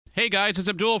Hey guys, it's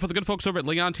Abdul for the good folks over at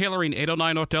Leon Tailoring,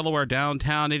 809 North Delaware,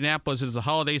 downtown Indianapolis. It is the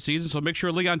holiday season, so make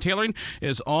sure Leon Tailoring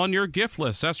is on your gift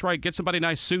list. That's right, get somebody a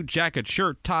nice suit, jacket,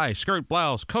 shirt, tie, skirt,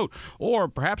 blouse, coat, or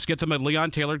perhaps get them a Leon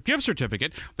Tailor gift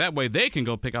certificate. That way they can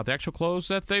go pick out the actual clothes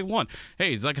that they want.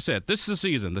 Hey, like I said, this is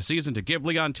the season to give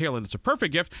Leon Tailoring. It's a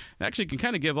perfect gift. It actually can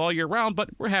kind of give all year round,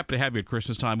 but we're happy to have you at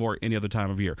Christmas time or any other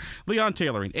time of year. Leon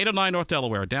Tailoring, 809 North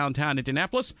Delaware, downtown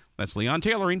Indianapolis. That's Leon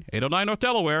Tailoring, 809 North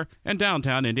Delaware, and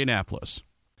downtown Indianapolis.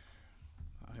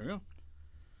 Here we go.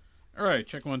 All right,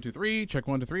 check 1, 2, 3. Check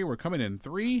 1, 2, 3. We're coming in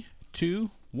 3,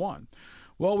 2, 1.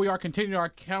 Well, we are continuing our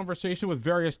conversation with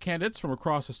various candidates from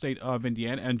across the state of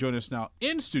Indiana, and joining us now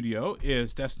in studio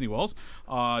is Destiny Wells,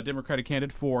 Democratic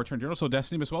candidate for Attorney General. So,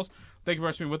 Destiny, Ms. Wells, thank you very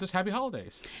much for being with us. Happy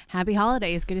holidays. Happy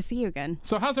holidays. Good to see you again.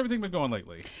 So, how's everything been going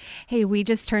lately? Hey, we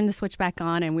just turned the switch back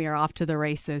on, and we are off to the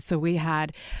races. So, we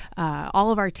had all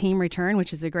of our team return,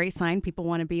 which is a great sign. People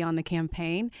want to be on the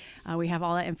campaign. We have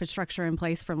all that infrastructure in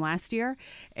place from last year,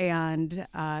 and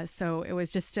so it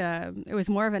was just it was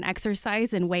more of an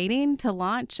exercise in waiting to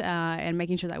launch. And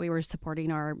making sure that we were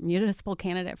supporting our municipal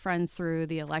candidate friends through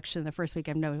the election the first week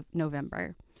of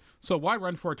November. So why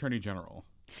run for Attorney General?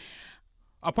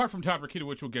 Apart from Todd Rokita,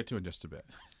 which we'll get to in just a bit.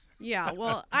 Yeah,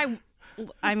 well,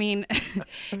 I mean,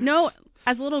 no,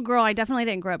 as a little girl, I definitely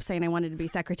didn't grow up saying I wanted to be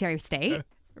Secretary of State.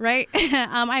 Right.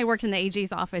 I worked in the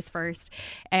AG's office first.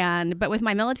 But with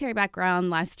my military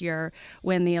background last year,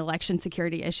 when the election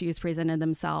security issues presented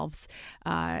themselves,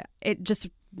 it just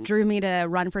drew me to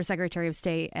run for Secretary of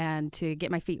State and to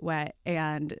get my feet wet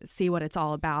and see what it's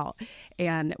all about.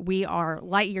 And we are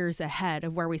light years ahead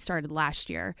of where we started last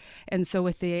year. And so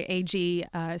with the AG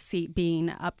seat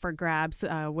being up for grabs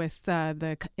with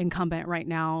the incumbent right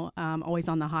now, always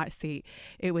on the hot seat,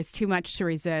 it was too much to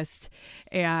resist.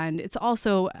 And it's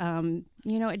also,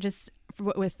 it just...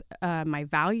 with my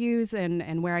values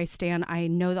and where I stand, I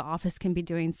know the office can be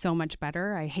doing so much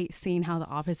better. I hate seeing how the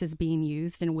office is being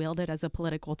used and wielded as a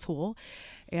political tool.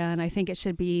 And I think it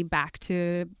should be back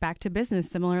to business,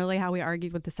 similarly how we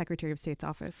argued with the Secretary of State's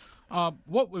office.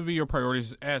 What would be your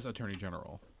priorities as Attorney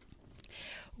General?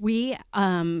 We're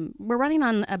running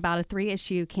on about a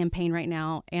 3-issue campaign right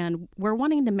now, and we're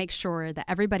wanting to make sure that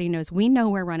everybody knows we know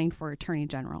we're running for Attorney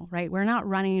General, right? We're not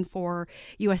running for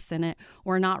U.S. Senate.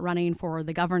 We're not running for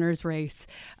the governor's race.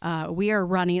 We are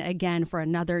running, again, for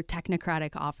another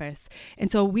technocratic office.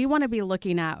 And so we want to be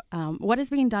looking at what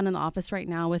is being done in the office right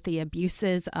now with the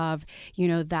abuses of,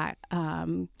 that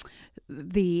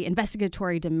the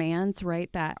investigatory demands, right,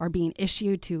 that are being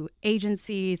issued to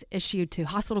agencies, issued to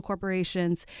hospital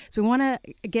corporations. So we want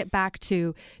to get back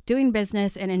to doing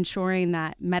business and ensuring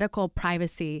that medical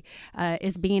privacy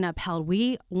is being upheld.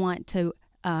 We want to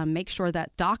make sure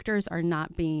that doctors are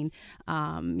not being,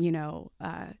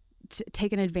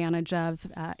 taken advantage of,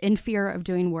 in fear of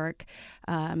doing work,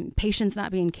 patients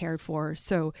not being cared for.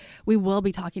 So we will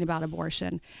be talking about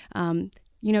abortion.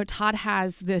 Todd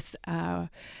has this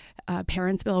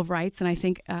Parents' Bill of Rights, and I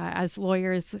think as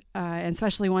lawyers, and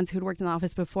especially ones who'd worked in the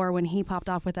office before, when he popped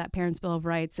off with that Parents' Bill of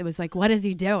Rights, it was like, what is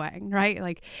he doing, right?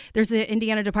 Like, there's the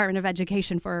Indiana Department of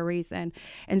Education for a reason.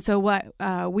 And so what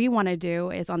we want to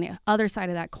do is, on the other side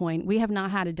of that coin, we have not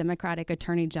had a Democratic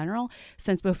Attorney General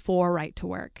since before Right to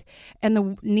Work. And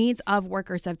the needs of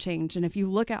workers have changed. And if you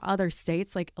look at other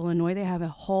states like Illinois, they have a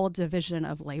whole division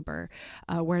of labor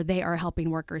where they are helping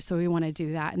workers. So we want to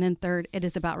do that. And then third, it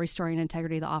is about restoring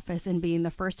integrity of the office and being the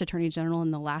first Attorney General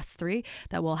in the last 3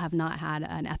 that will have not had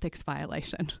an ethics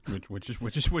violation. Which is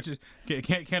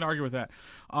can't argue with that.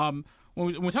 When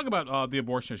we talk about the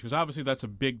abortion issue, because obviously that's a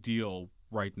big deal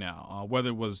right now. Whether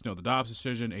it was the Dobbs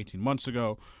decision 18 months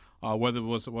ago, whether it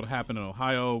was what happened in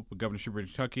Ohio with Governor Schumer in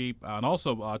Kentucky, and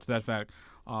also to that fact,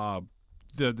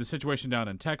 the situation down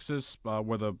in Texas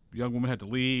where the young woman had to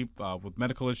leave with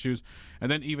medical issues. And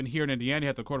then even here in Indiana, you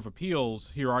had the Court of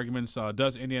Appeals hear arguments,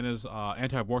 does Indiana's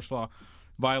anti-abortion law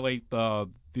violate the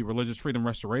Religious Freedom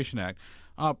Restoration Act,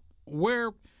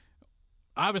 where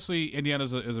obviously Indiana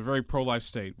is a very pro-life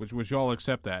state, which you all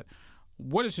accept that.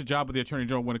 What is the job of the Attorney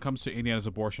General when it comes to Indiana's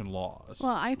abortion laws?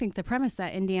 Well, I think the premise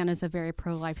that Indiana is a very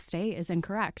pro-life state is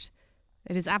incorrect.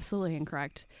 It is absolutely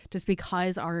incorrect. Just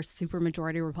because our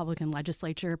supermajority Republican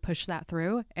legislature pushed that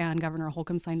through and Governor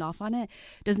Holcomb signed off on it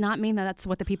does not mean that that's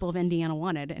what the people of Indiana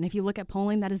wanted. And if you look at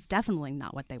polling, that is definitely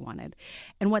not what they wanted.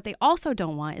 And what they also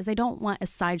don't want is they don't want a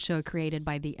sideshow created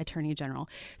by the Attorney General.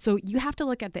 So you have to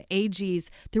look at the AGs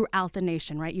throughout the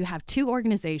nation, right? You have 2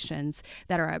 organizations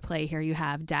that are at play here. You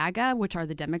have DAGA, which are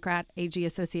the Democrat AG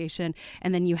Association,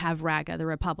 and then you have RAGA, the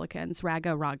Republicans.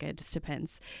 RAGA, it just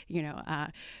depends,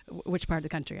 which part of the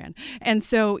country in. And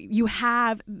so you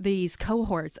have these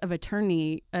cohorts of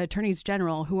attorneys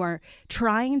general who are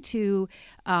trying to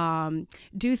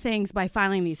do things by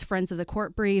filing these friends of the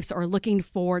court briefs or looking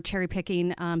for cherry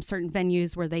picking certain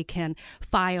venues where they can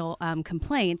file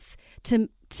complaints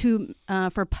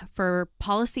for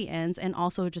policy ends and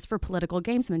also just for political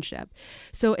gamesmanship.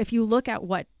 So if you look at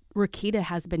what Rokita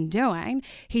has been doing,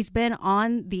 he's been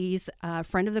on these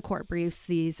friend of the court briefs,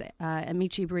 these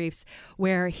amici briefs,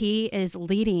 where he is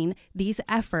leading these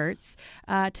efforts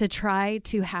to try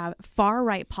to have far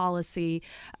right policy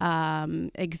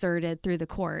exerted through the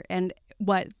court. And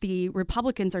what the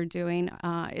Republicans are doing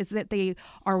is that they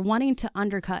are wanting to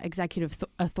undercut executive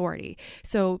authority.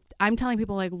 So I'm telling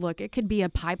people, like, look, it could be a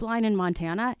pipeline in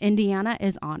Montana. Indiana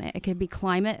is on it. It could be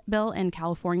climate bill in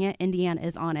California. Indiana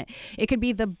is on it. It could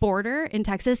be the border in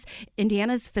Texas.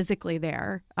 Indiana's physically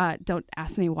there. Don't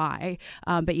ask me why,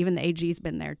 but even the AG's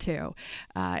been there too.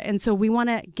 And so we want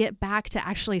to get back to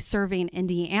actually serving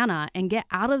Indiana and get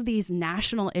out of these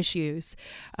national issues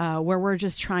where we're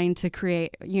just trying to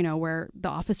create, where the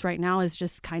office right now is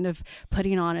just kind of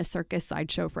putting on a circus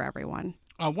sideshow for everyone.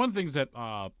 One of the things that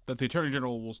the current attorney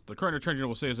general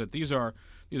will say is that these are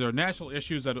national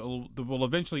issues that will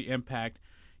eventually impact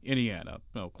Indiana.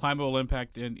 Climate will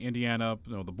impact Indiana.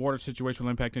 The border situation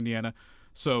will impact Indiana.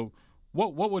 So,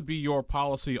 what would be your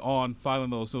policy on filing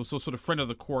those sort of friend of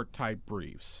the court type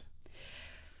briefs?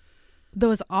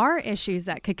 Those are issues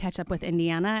that could catch up with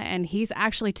Indiana, and he's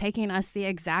actually taking us the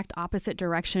exact opposite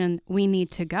direction we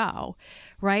need to go,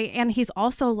 right? And he's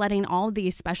also letting all of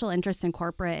these special interests and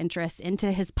corporate interests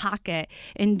into his pocket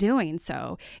in doing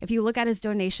so. If you look at his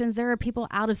donations, there are people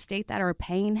out of state that are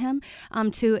paying him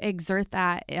to exert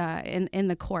that in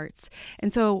the courts.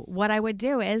 And so what I would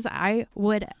do is I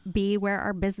would be where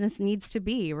our business needs to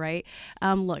be, right?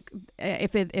 Look,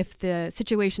 if the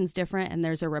situation's different and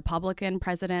there's a Republican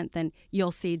president, then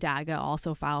you'll see DAGA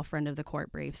also file friend of the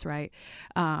court briefs, right?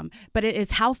 But it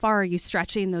is how far are you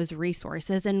stretching those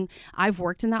resources? And I've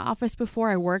worked in that office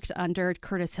before. I worked under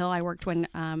Curtis Hill. I worked when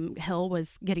Hill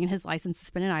was getting his license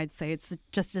suspended. I'd say it's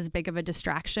just as big of a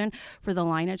distraction for the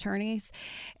line attorneys.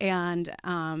 And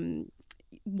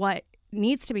what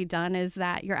needs to be done is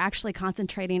that you're actually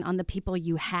concentrating on the people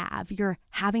you have. You're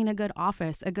having a good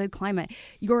office, a good climate.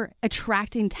 You're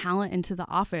attracting talent into the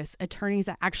office, attorneys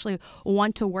that actually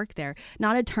want to work there,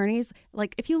 not attorneys.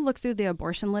 Like if you look through the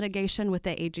abortion litigation with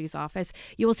the AG's office,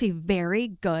 you will see very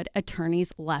good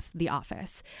attorneys left the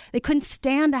office. They couldn't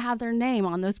stand to have their name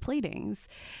on those pleadings.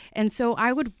 And so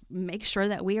I would make sure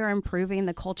that we are improving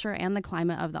the culture and the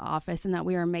climate of the office and that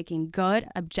we are making good,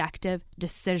 objective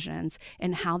decisions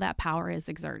in how that power is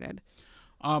exerted.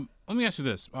 Let me ask you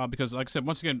this, because like I said,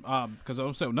 once again, because I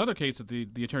also another case that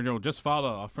the Attorney General just filed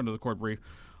a friend of the court brief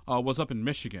was up in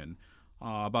Michigan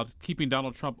about keeping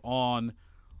Donald Trump on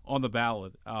the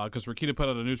ballot because Rokita put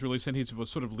out a news release and he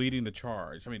was sort of leading the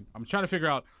charge. I mean, I'm trying to figure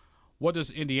out, what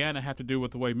does Indiana have to do with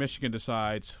the way Michigan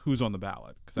decides who's on the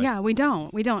ballot? We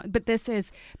don't. But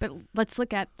let's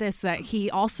look at this, that he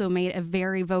also made a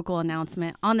very vocal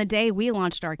announcement on the day we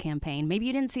launched our campaign. Maybe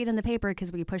you didn't see it in the paper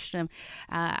because we pushed him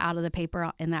out of the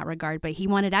paper in that regard, but he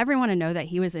wanted everyone to know that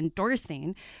he was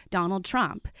endorsing Donald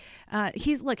Trump.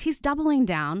 He's doubling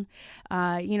down.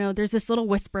 There's this little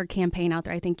whisper campaign out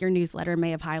there. I think your newsletter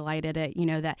may have highlighted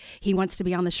it, that he wants to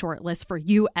be on the short list for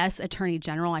U.S. Attorney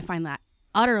General. I find that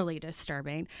utterly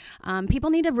disturbing. People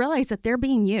need to realize that they're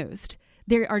being used.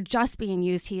 They are just being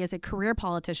used. He is a career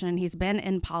politician. He's been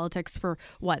in politics for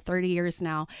 30 years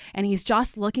now, and he's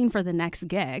just looking for the next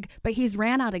gig, but he's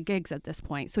ran out of gigs at this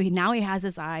point. So he has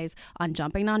his eyes on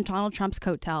jumping on Donald Trump's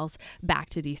coattails back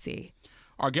to D.C.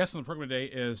 Our guest on the program today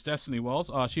is Destiny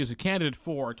Wells. She is a candidate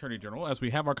for Attorney General as we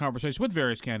have our conversation with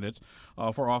various candidates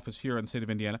for office here in the state of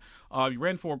Indiana. You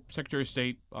ran for Secretary of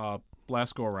State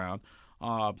last go around.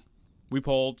 We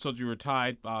polled, so you were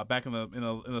tied back in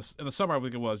the summer, I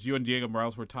think it was. You and Diego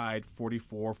Morales were tied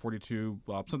 44, 42,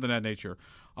 something of that nature.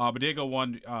 But Diego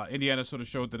won. Indiana sort of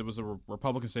showed that it was a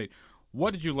Republican state.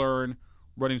 What did you learn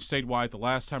running statewide the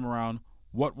last time around?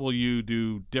 What will you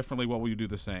do differently? What will you do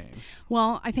the same?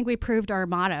 Well, I think we proved our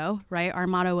motto, right? Our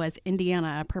motto was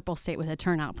Indiana, a purple state with a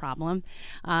turnout problem.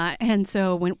 And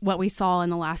so what we saw in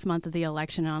the last month of the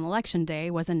election on election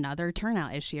day was another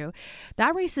turnout issue.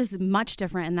 That race is much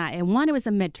different in that, one, it was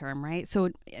a midterm, right?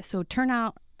 So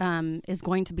turnout is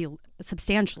going to be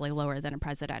substantially lower than a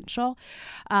presidential.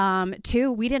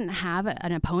 Two, we didn't have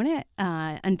an opponent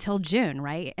until June,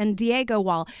 right? And Diego,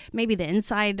 while maybe the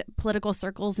inside political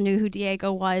circles knew who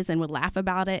Diego was and would laugh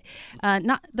about it,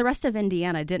 not the rest of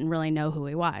Indiana didn't really know who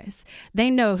he was.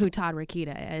 They know who Todd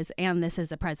Rokita is, and this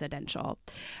is a presidential.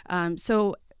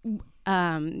 So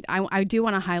I do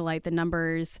want to highlight the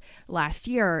numbers last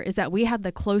year is that we had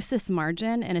the closest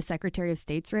margin in a Secretary of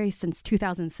State's race since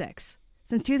 2006.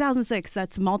 Since 2006,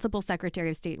 that's multiple Secretary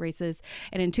of State races.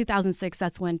 And in 2006,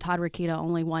 that's when Todd Rokita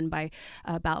only won by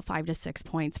about 5 to 6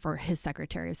 points for his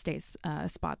Secretary of State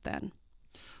spot then.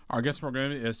 Our guest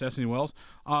program is Destiny Wells.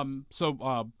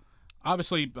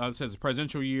 Obviously, it says it's a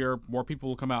presidential year. More people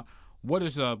will come out. What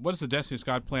is the Destiny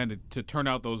Scott plan to turn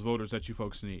out those voters that you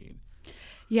folks need?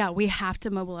 Yeah, we have to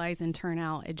mobilize and turn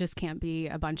out. It just can't be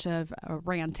a bunch of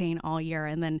ranting all year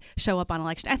and then show up on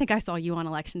election. I think I saw you on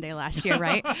election day last year,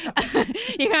 right?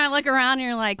 You kind of look around and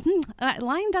you're like, that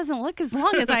line doesn't look as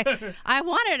long as I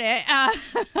wanted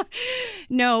it.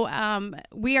 No,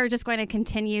 we are just going to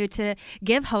continue to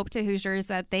give hope to Hoosiers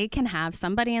that they can have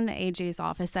somebody in the AG's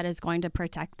office that is going to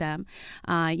protect them.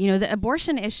 The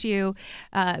abortion issue,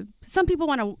 some people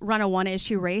want to run a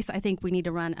one-issue race. I think we need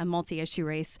to run a multi-issue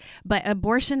race. But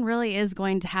abortion really is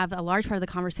going to have a large part of the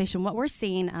conversation. What we're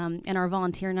seeing in our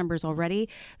volunteer numbers already,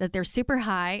 that they're super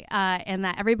high and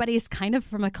that everybody's kind of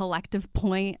from a collective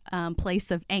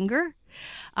place of anger.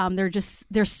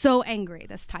 They're so angry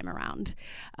this time around.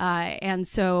 And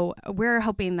so we're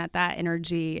hoping that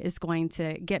energy is going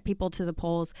to get people to the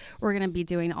polls. We're going to be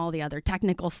doing all the other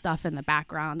technical stuff in the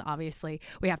background. Obviously,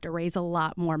 we have to raise a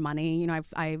lot more money.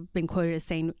 I've been quoted as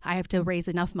saying I have to raise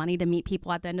enough money to meet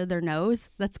people at the end of their nose.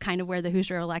 That's kind of where the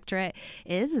Hoosier electorate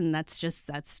is. And that's just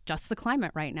the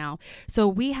climate right now. So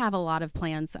we have a lot of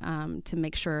plans to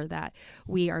make sure that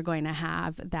we are going to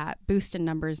have that boost in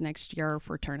numbers next year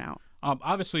for turnout.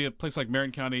 Obviously, a place like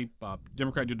Marion County,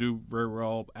 Democrat, you do very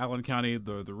well. Allen County,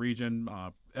 the region,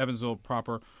 Evansville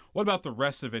proper. What about the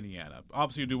rest of Indiana?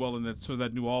 Obviously, you do well in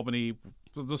that New Albany,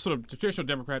 the sort of traditional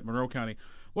Democrat, Monroe County.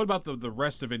 What about the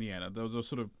rest of Indiana? Those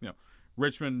sort of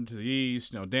Richmond to the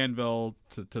east, Danville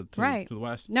to the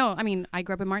west. No, I mean, I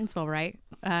grew up in Martinsville, right?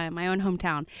 My own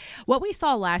hometown. What we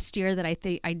saw last year that I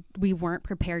think we weren't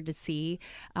prepared to see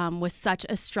was such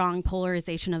a strong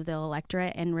polarization of the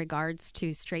electorate in regards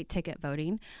to straight ticket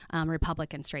voting,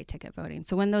 Republican straight ticket voting.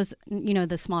 So when those,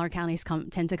 the smaller counties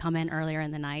tend to come in earlier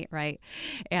in the night, right?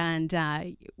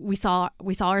 And we saw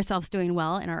ourselves doing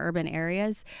well in our urban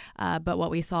areas, but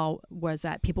what we saw was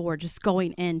that people were just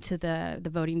going into the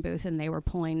voting booth and they were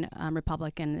pulling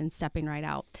Republican and stepping right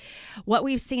out. What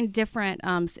we've seen different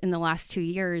in the last 2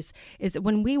 years is that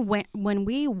when we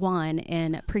won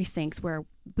in precincts where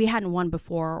we hadn't won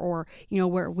before, or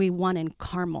where we won in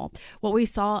Carmel, what we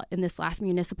saw in this last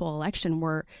municipal election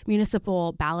were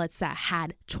municipal ballots that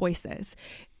had choices.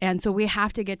 And so we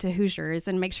have to get to Hoosiers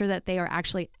and make sure that they are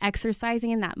actually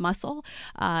exercising that muscle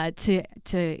to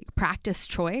practice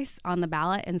choice on the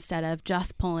ballot instead of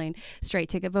just pulling straight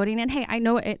ticket voting. And hey, I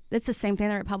know it's the same thing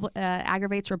that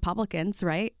aggravates Republicans,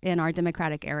 right? In our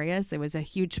Democratic areas, it was a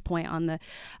huge point on the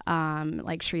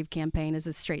Shreve campaign is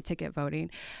the straight ticket voting.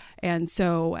 And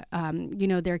so,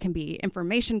 there can be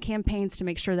information campaigns to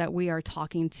make sure that we are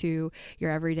talking to your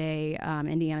everyday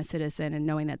Indiana citizen and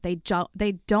knowing that they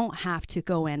don't have to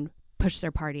go in, push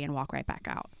their party, and walk right back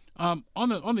out. On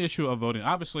the issue of voting,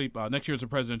 obviously, next year is a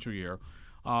presidential year.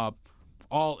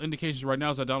 All indications right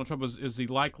now is that Donald Trump is the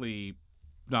likely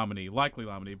nominee,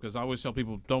 because I always tell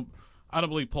people I don't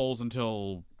believe polls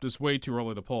until it's way too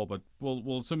early to poll, but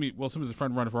we'll assume he's a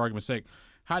front runner for argument's sake.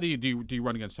 How do you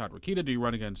run against Todd Rokita? Do you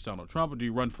run against Donald Trump, or do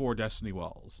you run for Destiny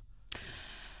Wells?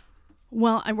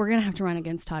 Well, we're going to have to run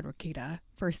against Todd Rokita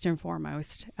first and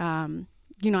foremost.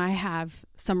 I have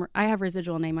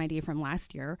residual name ID from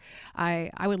last year.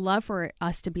 I would love for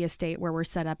us to be a state where we're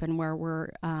set up and where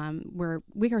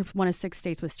we are one of 6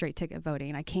 states with straight ticket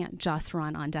voting. I can't just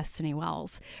run on Destiny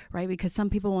Wells, right? Because some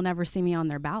people will never see me on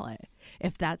their ballot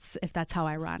if that's how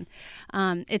I run.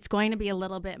 It's going to be a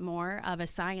little bit more of a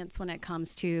science when it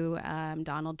comes to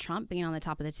Donald Trump being on the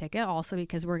top of the ticket. Also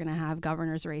because we're going to have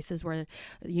governor's races where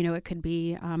it could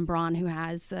be Braun who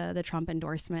has the Trump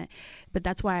endorsement. But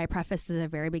that's why I prefaced at the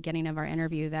very beginning of our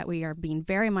interview that we are being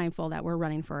very mindful that we're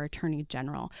running for Attorney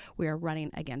General. We are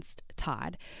running against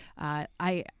Todd. You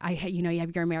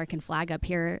have your American flag up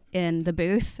here in the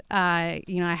booth. I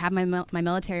have my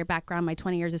military background, my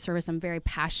 20 years of service. I'm very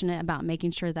passionate about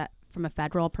making sure that from a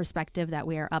federal perspective that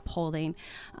we are upholding,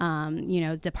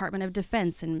 Department of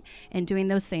Defense and doing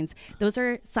those things. Those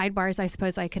are sidebars I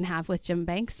suppose I can have with Jim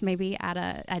Banks maybe at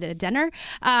a dinner,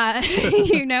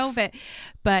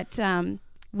 but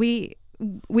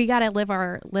we got to live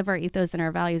our ethos and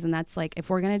our values. And that's like, if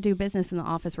we're going to do business in the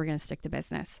office, we're going to stick to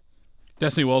business.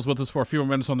 Destiny Wells with us for a few more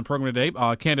minutes on the program today,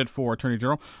 candidate for Attorney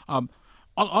General. On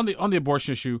the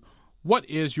abortion issue, What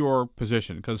is your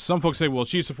position? Because some folks say, well,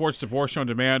 she supports abortion on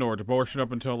demand or abortion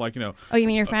up until, like, you know. Oh, you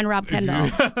mean your friend Rob Kendall?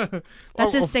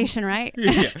 That's his station, right?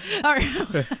 Yeah. All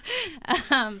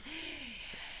right.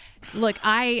 Look,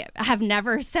 I have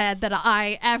never said that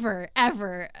I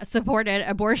ever supported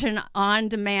abortion on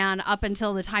demand up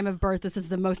until the time of birth. This is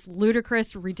the most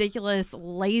ludicrous, ridiculous,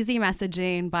 lazy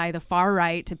messaging by the far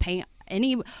right to paint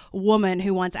any woman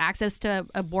who wants access to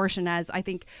abortion as, I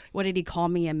think, what did he call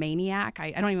me, a maniac?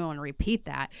 I don't even want to repeat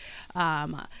that.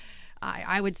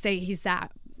 I would say he's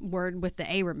that word with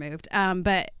the A removed.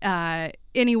 But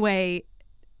anyway,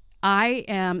 I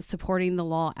am supporting the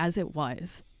law as it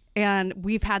was. And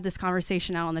we've had this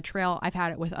conversation out on the trail. I've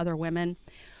had it with other women.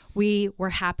 We were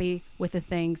happy with the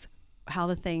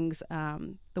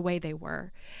way they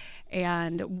were.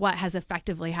 And what has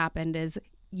effectively happened is,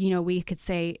 you know, we could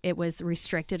say it was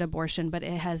restricted abortion, but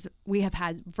we have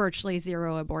had virtually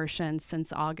zero abortions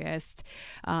since August.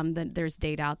 There's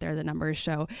data out there, the numbers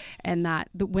show, and that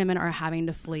the women are having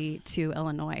to flee to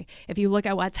Illinois. If you look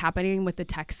at what's happening with the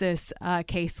Texas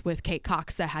case with Kate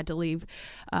Cox that had to leave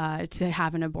to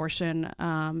have an abortion,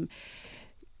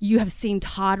 you have seen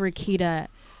Todd Rokita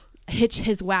hitch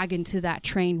his wagon to that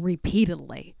train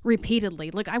repeatedly.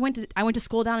 Look, I went to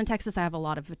school down in Texas. I have a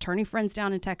lot of attorney friends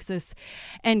down in Texas,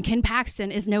 and Ken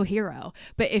Paxton is no hero.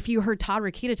 But if you heard Todd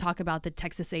Rokita talk about the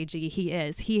Texas AG,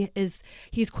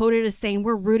 he's quoted as saying,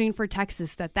 we're rooting for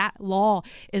Texas, that law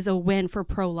is a win for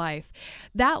pro-life.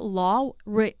 That law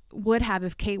would have,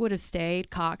 if Kate would have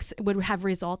stayed, Cox, would have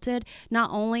resulted not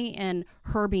only in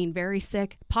her being very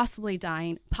sick, possibly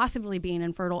dying, possibly being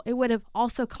infertile, it would have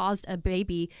also caused a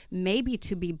baby maybe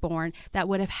to be born that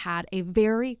would have had a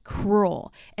very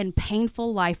cruel and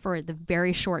painful life for the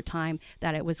very short time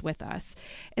that it was with us.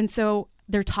 And so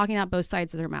they're talking out both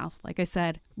sides of their mouth. Like I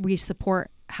said, we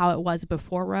support how it was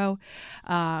before Roe.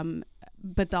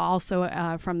 But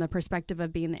also from the perspective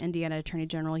of being the Indiana Attorney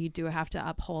General, you do have to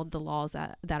uphold the laws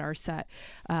that are set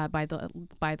by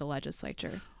the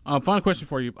legislature. Final question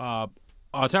for you. Todd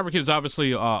Rokita is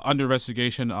obviously under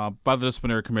investigation by the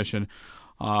Disciplinary Commission.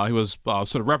 He was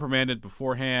sort of reprimanded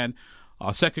beforehand.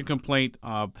 A second complaint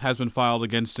has been filed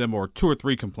against him, or 2 or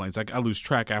 3 complaints. I lose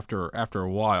track after a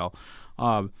while.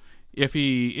 If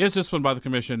he is disciplined by the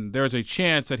commission, there's a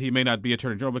chance that he may not be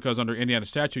Attorney General because under Indiana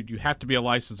statute, you have to be a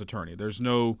licensed attorney. There's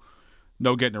no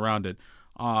getting around it.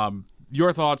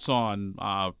 Your thoughts on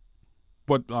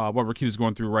what Rokita is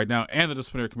going through right now and the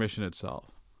Disciplinary Commission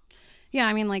itself? Yeah,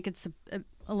 I mean, like, it's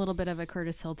a little bit of a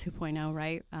Curtis Hill 2.0,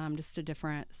 right? Just a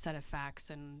different set of facts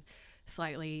and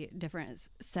slightly different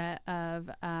set of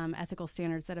ethical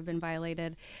standards that have been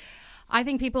violated. I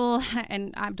think people,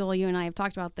 and Abdul, you and I have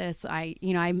talked about this.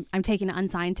 I'm taking an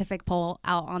unscientific poll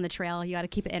out on the trail. You got to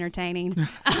keep it entertaining,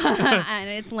 and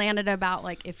it's landed about,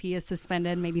 like, if he is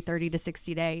suspended, maybe 30 to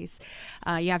 60 days.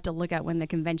 You have to look at when the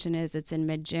convention is. It's in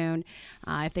mid-June.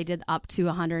 If they did up to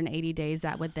 180 days,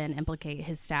 that would then implicate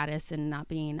his status and not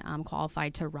being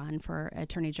qualified to run for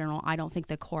Attorney General. I don't think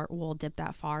the court will dip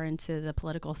that far into the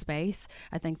political space.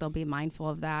 I think they'll be mindful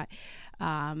of that.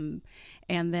 And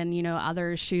then,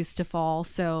 other shoes to fall.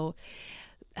 So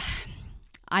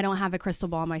I don't have a crystal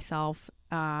ball myself,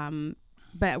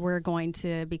 but we're going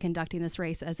to be conducting this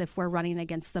race as if we're running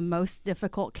against the most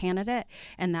difficult candidate,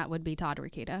 and that would be Todd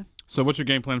Rokita. So what's your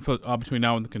game plan for between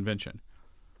now and the convention?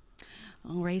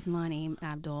 I'll raise money,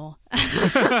 Abdul.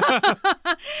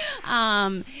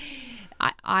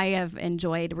 I have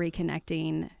enjoyed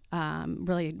reconnecting.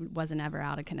 Really wasn't ever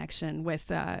out of connection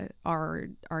with our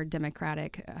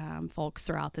Democratic folks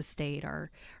throughout the state, our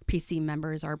PC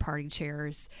members, our party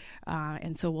chairs.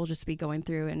 And so we'll just be going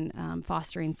through and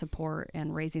fostering support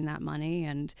and raising that money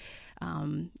and,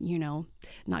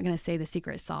 not going to say the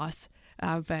secret sauce,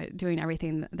 but doing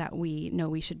everything that we know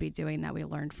we should be doing that we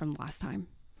learned from last time.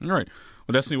 All right.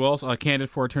 Well, Destiny Wells, candidate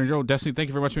for Attorney General. Destiny, thank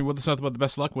you very much for being with us. Nothing but the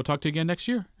best of luck. We'll talk to you again next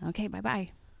year. Okay, bye-bye.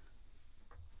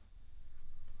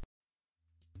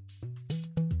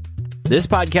 This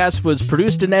podcast was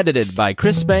produced and edited by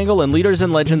Chris Spangle and Leaders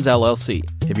and Legends, LLC.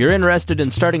 If you're interested in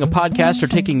starting a podcast or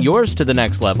taking yours to the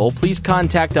next level, please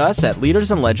contact us at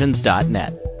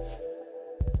leadersandlegends.net.